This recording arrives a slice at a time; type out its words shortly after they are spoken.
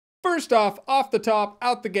first off the top,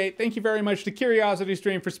 out the gate, thank you very much to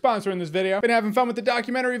CuriosityStream for sponsoring this video. Been having fun with the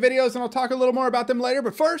documentary videos, and I'll talk a little more about them later,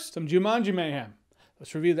 but first, some Jumanji mayhem.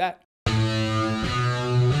 Let's review that.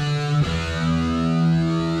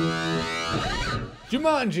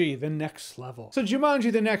 Jumanji, The Next Level. So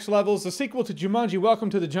Jumanji, The Next Level is the sequel to Jumanji, Welcome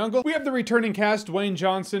to the Jungle. We have the returning cast, Dwayne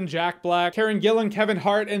Johnson, Jack Black, Karen Gillan, Kevin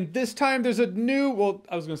Hart, and this time there's a new, well,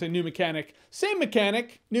 I was gonna say new mechanic. Same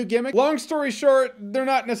mechanic, new gimmick. Long story short, they're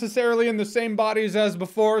not necessarily in the same bodies as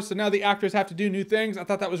before, so now the actors have to do new things. I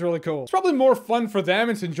thought that was really cool. It's probably more fun for them.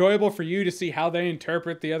 It's enjoyable for you to see how they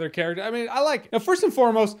interpret the other character. I mean, I like it. Now, first and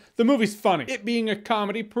foremost, the movie's funny. It being a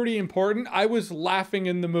comedy, pretty important. I was laughing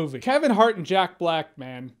in the movie. Kevin Hart and Jack Black,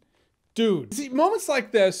 man. Dude. See, moments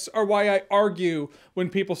like this are why I argue when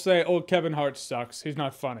people say, oh, Kevin Hart sucks, he's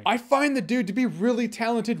not funny. I find the dude to be really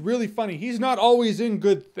talented, really funny. He's not always in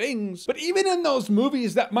good things, but even in those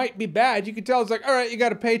movies that might be bad, you can tell it's like, all right, you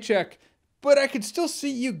got a paycheck, but I could still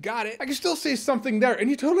see you got it. I can still see something there, and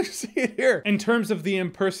you totally see it here. In terms of the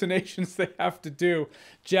impersonations they have to do,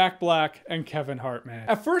 Jack Black and Kevin Hart, man.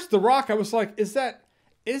 At first, The Rock, I was like, is that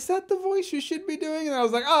the voice you should be doing? And I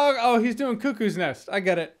was like, oh, he's doing Cuckoo's Nest. I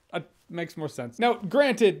get it. Makes more sense. Now,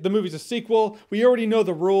 granted, the movie's a sequel. We already know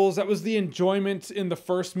the rules. That was the enjoyment in the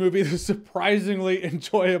first movie. It was surprisingly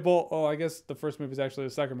enjoyable. Oh, I guess the first movie is actually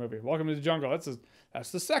the second movie. Welcome to the Jungle.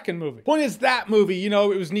 That's the second movie. Point is, that movie, you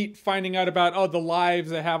know, it was neat finding out about, oh, the lives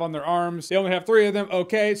they have on their arms. They only have 3 of them.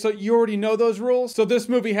 Okay, so you already know those rules. So this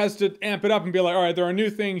movie has to amp it up and be like, all right, there are new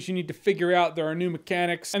things you need to figure out. There are new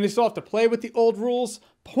mechanics, and they still have to play with the old rules.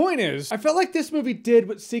 Point is, I felt like this movie did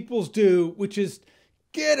what sequels do, which is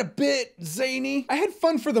get a bit zany. I had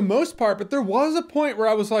fun for the most part, but there was a point where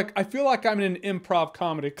I was like, I feel like I'm in an improv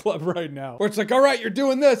comedy club right now. Where it's like, all right, you're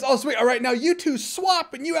doing this. Oh, sweet. All right, now you two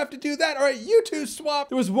swap and you have to do that. All right, you two swap.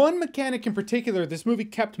 There was one mechanic in particular this movie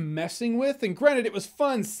kept messing with, and granted, it was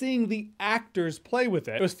fun seeing the actors play with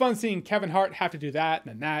it. It was fun seeing Kevin Hart have to do that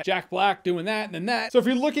and then that. Jack Black doing that and then that. So if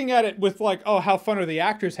you're looking at it with like, oh, how fun are the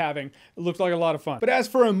actors having? It looked like a lot of fun. But as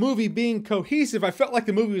for a movie being cohesive, I felt like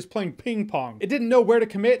the movie was playing ping pong. It didn't know where to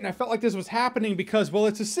commit, and I felt like this was happening because, well,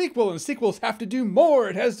 it's a sequel and sequels have to do more.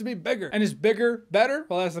 It has to be bigger. And is bigger better?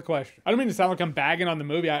 Well, that's the question. I don't mean to sound like I'm bagging on the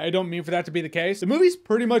movie. I don't mean for that to be the case. The movie's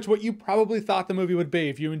pretty much what you probably thought the movie would be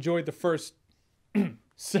if you enjoyed the first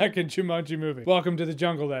second Jumanji movie. Welcome to the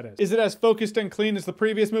Jungle, that is. Is it as focused and clean as the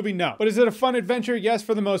previous movie? No. But is it a fun adventure? Yes,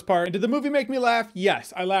 for the most part. And did the movie make me laugh?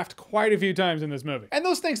 Yes. I laughed quite a few times in this movie. And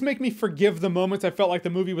those things make me forgive the moments I felt like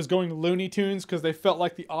the movie was going Looney Tunes because they felt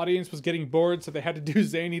like the audience was getting bored, so they had to do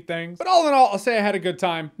zany things. But all in all, I'll say I had a good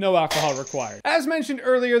time. No alcohol required. As mentioned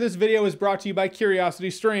earlier, this video is brought to you by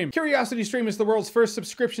CuriosityStream. CuriosityStream is the world's first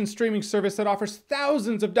subscription streaming service that offers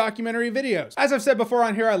thousands of documentary videos. As I've said before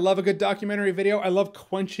on here, I love a good documentary video. I love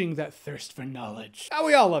quenching that thirst for knowledge.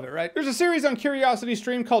 We all love it, right? There's a series on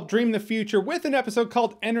CuriosityStream called Dream the Future with an episode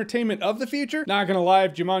called Entertainment of the Future. Not gonna lie,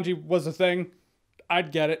 if Jumanji was a thing,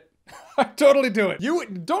 I'd get it. I'd totally do it. You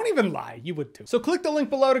would, don't even lie, you would too. So click the link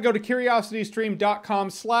below to go to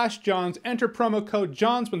curiositystream.com/Johns, enter promo code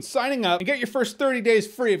Johns when signing up, and get your first 30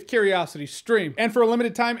 days free of CuriosityStream. And for a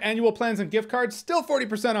limited time, annual plans and gift cards, still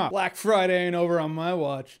 40% off. Black Friday ain't over on my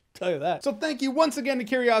watch. Tell you that. So thank you once again to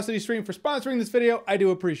CuriosityStream for sponsoring this video. I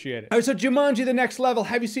do appreciate it. All right, so Jumanji, The Next Level.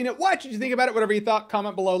 Have you seen it? What did you think about it? Whatever you thought,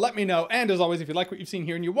 comment below. Let me know. And as always, if you like what you've seen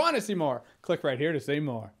here and you want to see more, click right here to see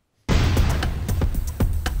more.